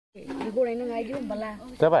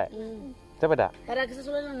Coba. Coba dah.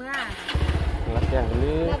 Latihan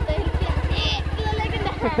geli.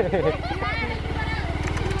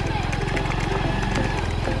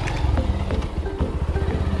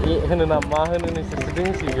 Ini nama ini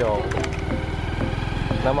sedang sih yo.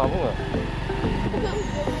 Nama apa nggak?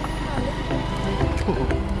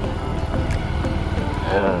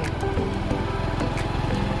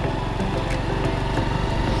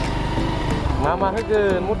 Mama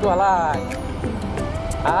hagen mutu alai.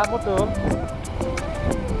 Mutu.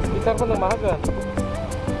 Kita pun mama hagen.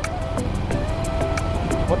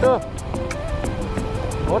 Mutu.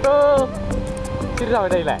 Mutu. Sini ra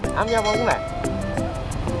đây lại. Am ya mong này.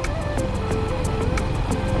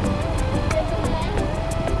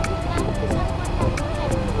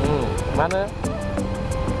 Mana?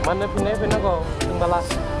 Mana pindah kau? Tengbalas.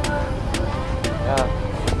 Ya.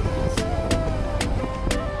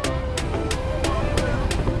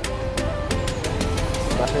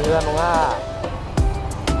 Basiran nggak?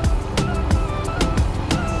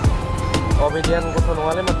 Obedian kutu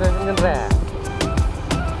nungale mata ngendre.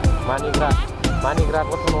 Mani gerak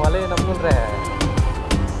kutu nungale nam ngendre.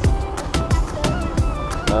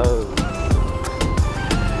 Oh.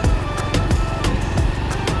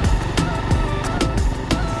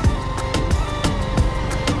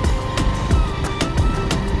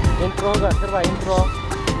 Intro kan, coba intro.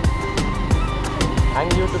 Ang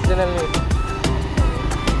YouTube channel nih.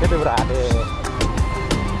 Itu berada.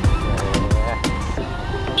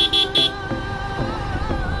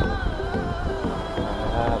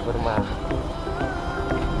 Bermah.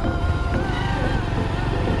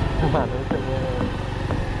 Mana itu?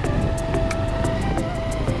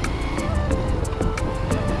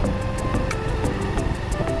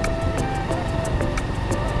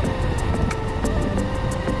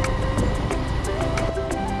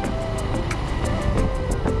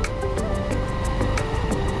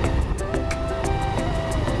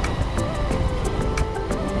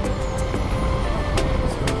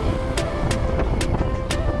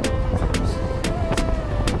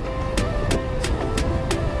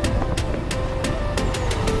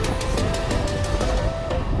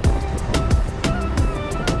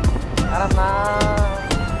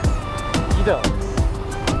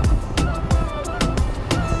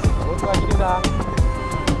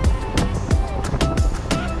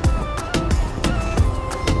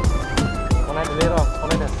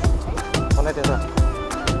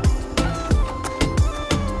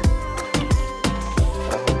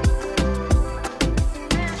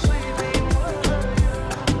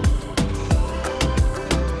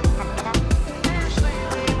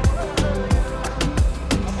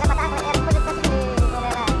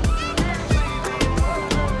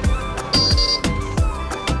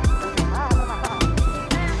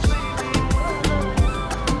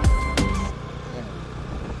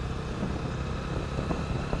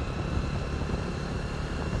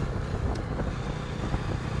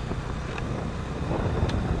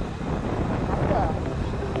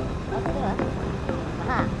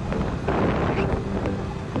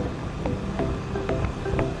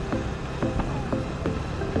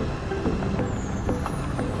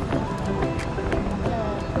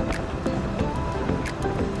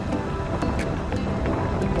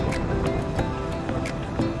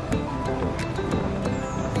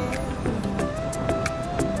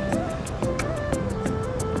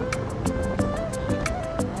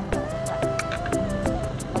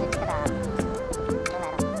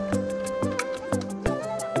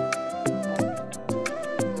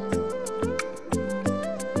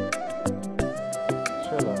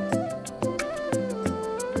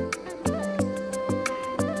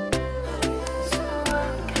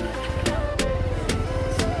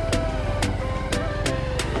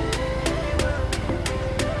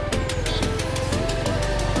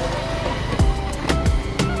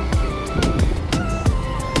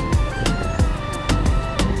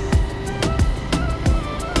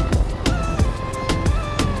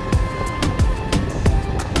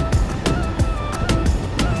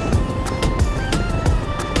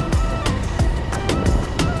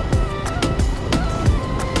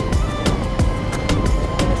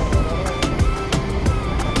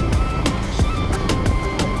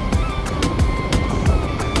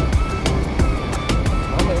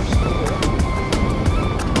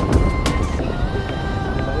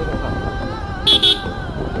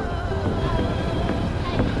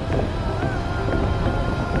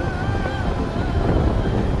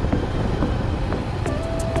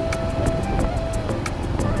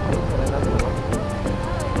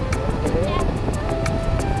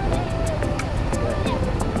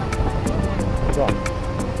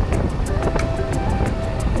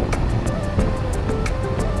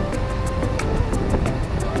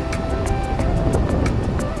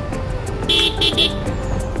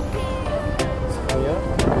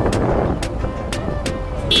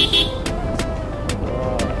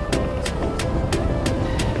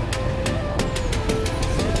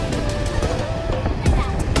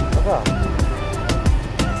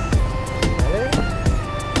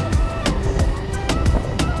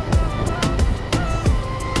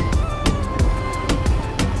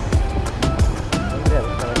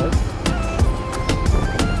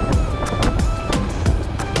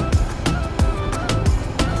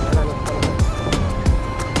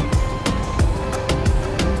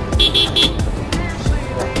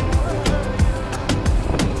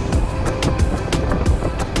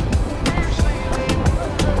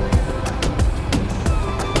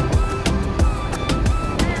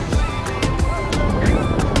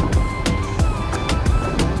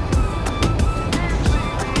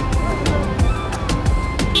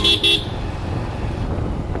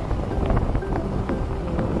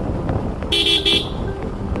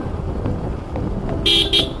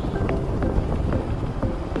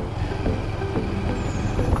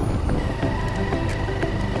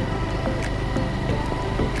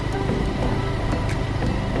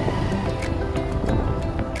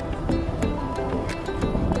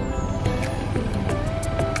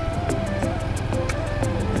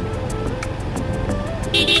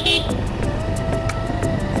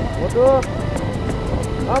 Motor.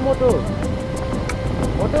 Ah, motor.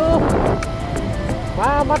 Motor.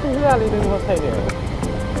 Mati sekali ini motor ini.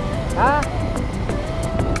 Hah?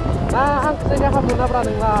 Nah, ang saya kamu nabrak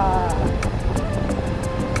nih lah.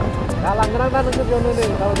 Kalau ngerang dan nunggu jono nih,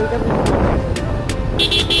 kalau dia kan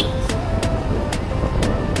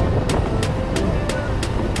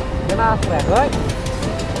kena stres, oi.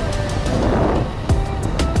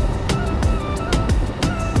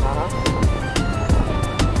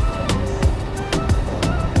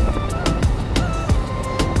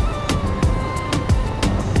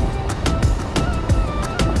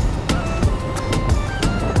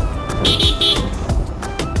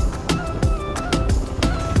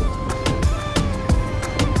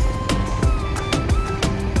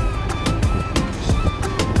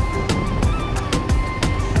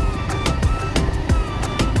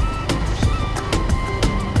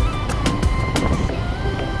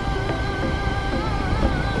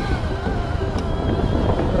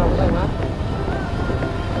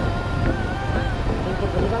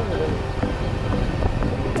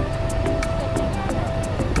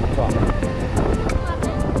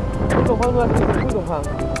 Đồng Hương ơi, Đồng Hương.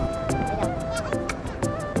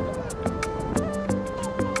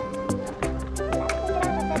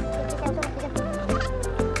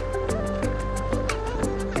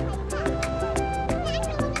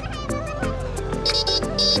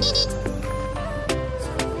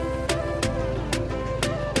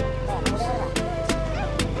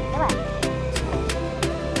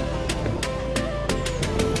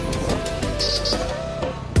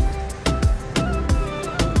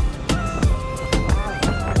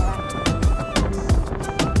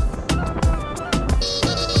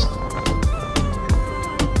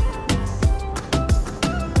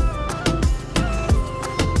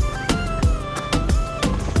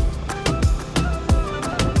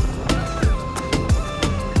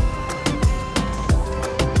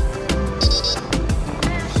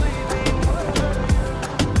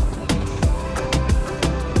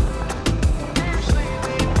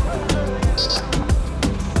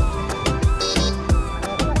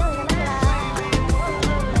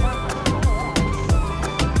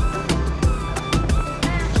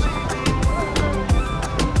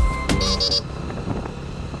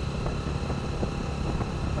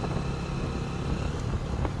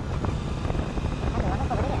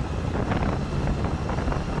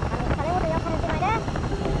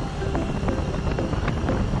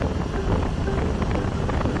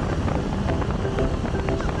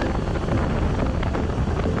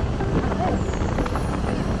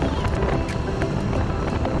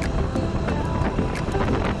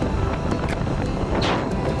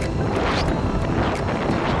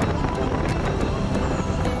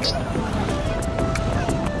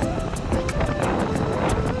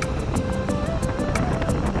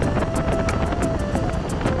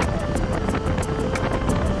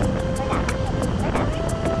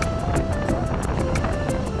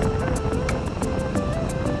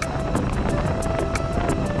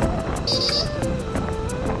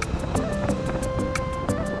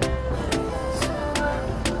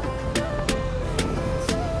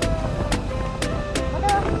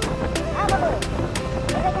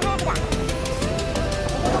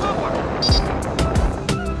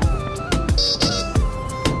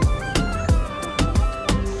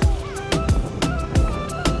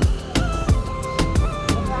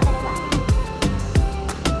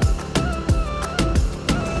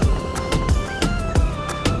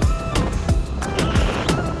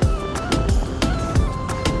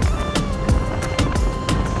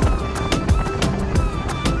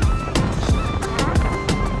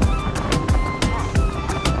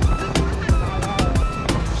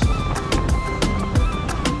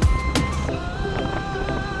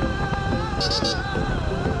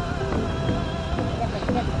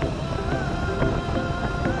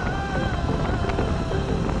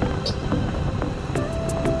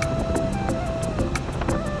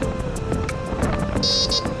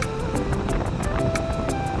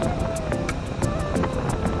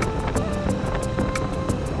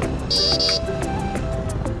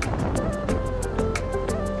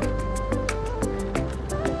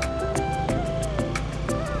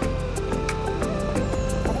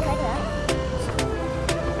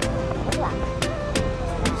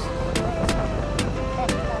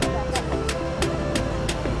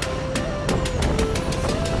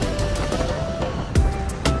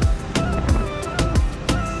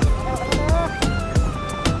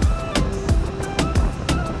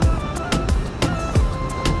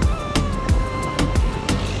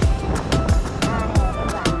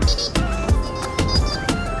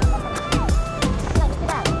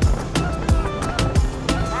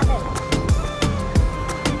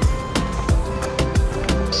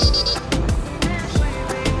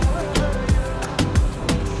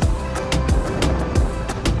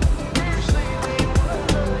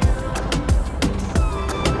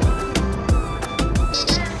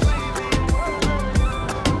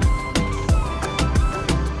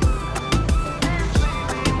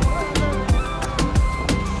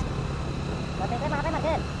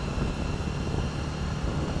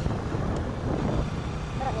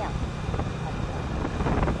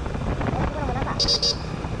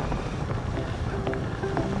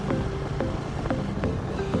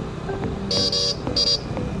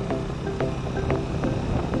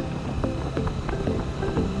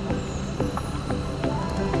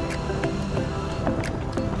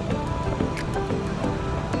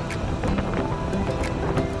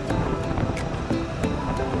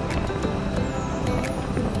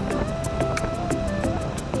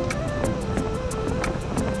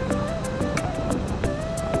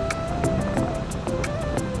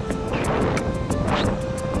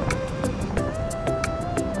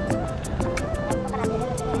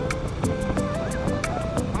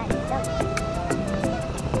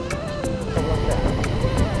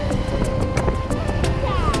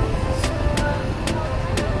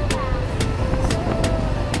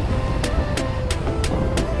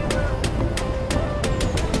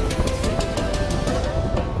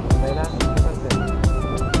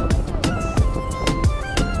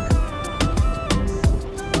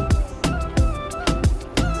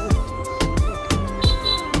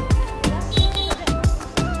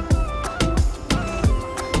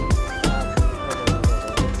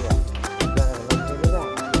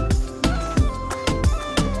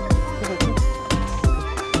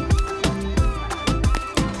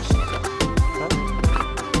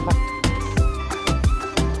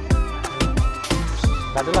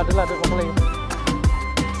 Ladu pokoknya.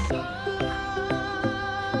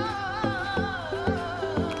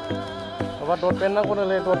 Apa dot pen aku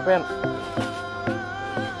nih dot pen.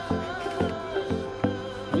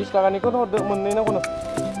 Bis kagan ikut udah menin aku nih.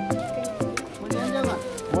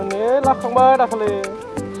 Menin lakang banget aku nih.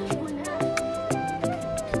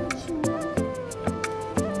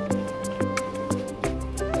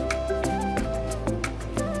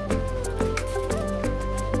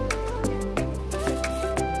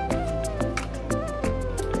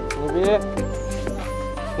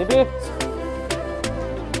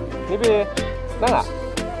 Nibi, nggak?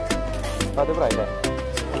 Ada berapa ini?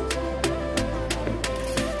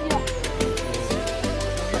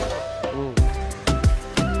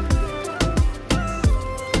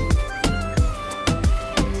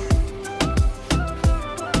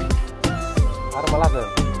 Ada malah tuh.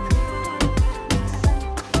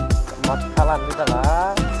 Makalan kita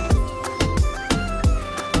lah.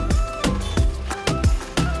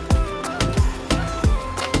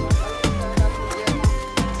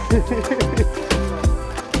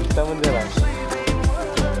 Kita menjalan.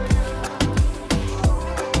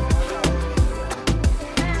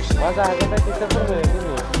 Masa kita perlu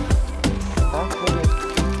ini? Hah? Ini?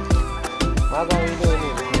 Masa video ini?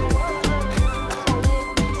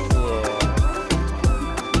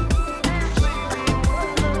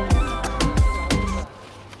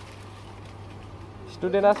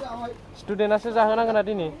 Student as jahonan kena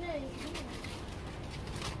dini.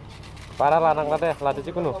 Para lanang nate lati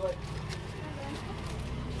cikunu.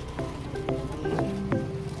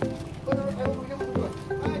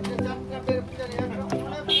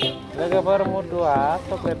 Lega bermutu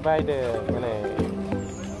coklat Biden ngene.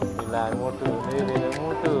 Bilang mutu, ini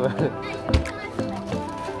mutu.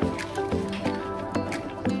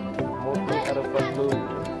 Mutu karo perlu.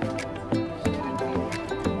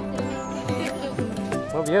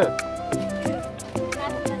 Mau bieu.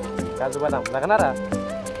 Kazu badam, lah kenara?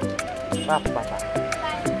 Apa?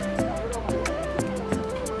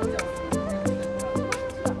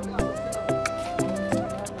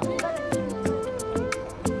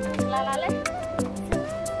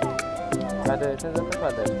 Ada, saya tetap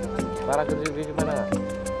ada. Para kerja di mana?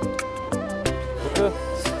 Betul.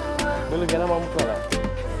 Dulu gimana mau muka lah.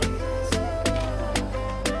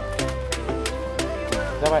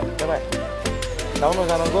 Coba. Tahu mau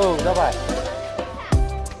sana go, coba.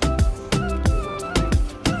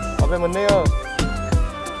 Apa meneh yo?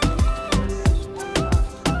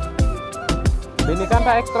 Bini kan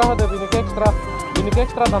tak ekstra ada, bini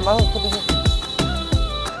ekstra tambah sedikit.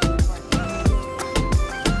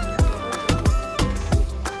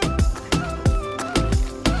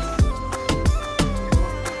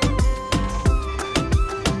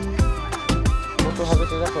 Mutu habis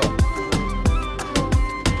juga tuh.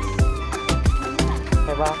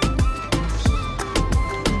 Hebat.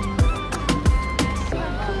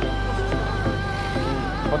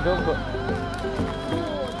 Kodok kok.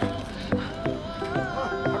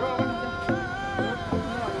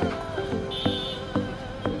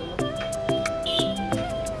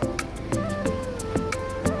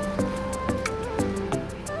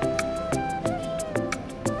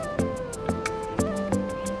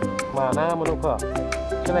 Mana menurut kau?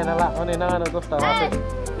 Selain alat, mana nangan untuk start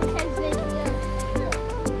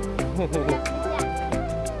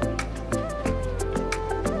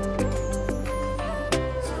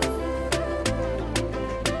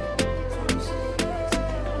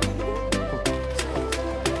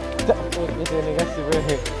itu nih kasih gue.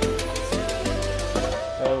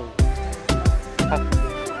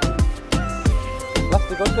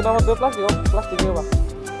 Plastik kau kenapa tuh plastiknya pak?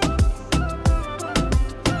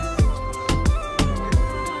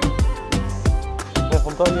ผ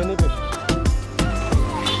มตัวยืนนี่พี่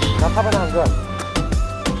นับเข้าไปนานเกิน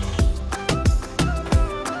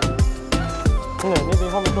นี่พี่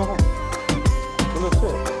ห้องเป็นตัวห้องดูลึกสิ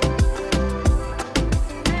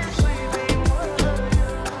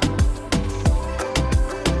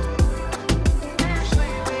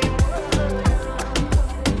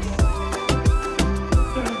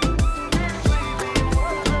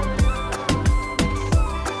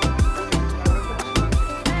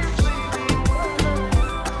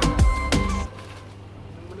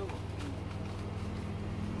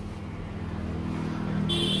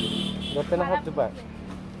Gak pernah hot coba.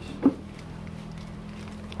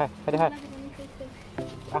 Hai.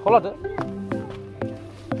 Aku lah tuh.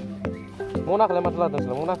 Mau nak lemat lah tuh,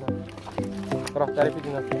 mau nak. Kerah cari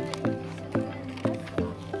pijinan.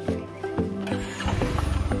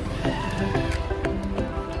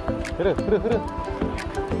 Huru.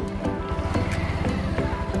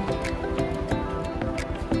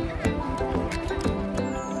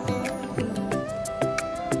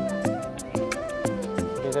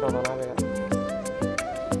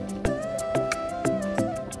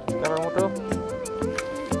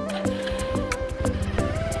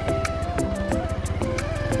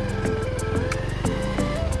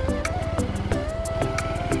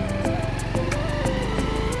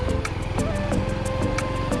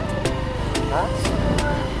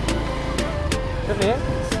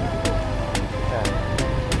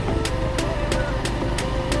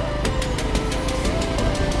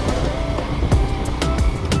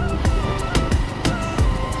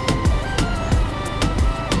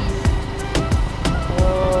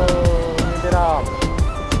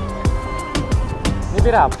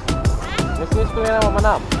 piram? Mesin sekolah nama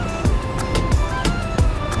mana?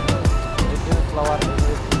 Mesin flower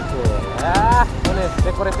English school. Boleh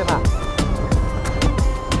dekorasi nak.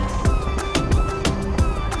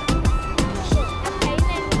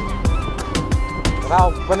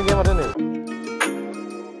 Rau, bani game ada ni.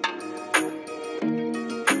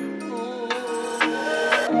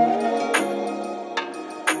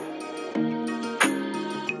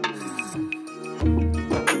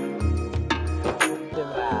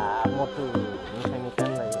 Motor ni kan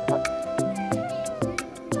lagi.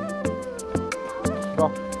 Go.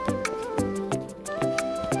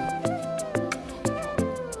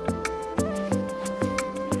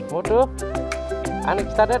 Motor. Anik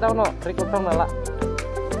started tau no, record tau nala.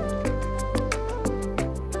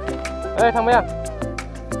 Thằng Mèo.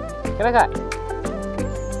 Cái này kìa.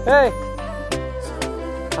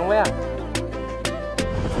 Thằng Mèo.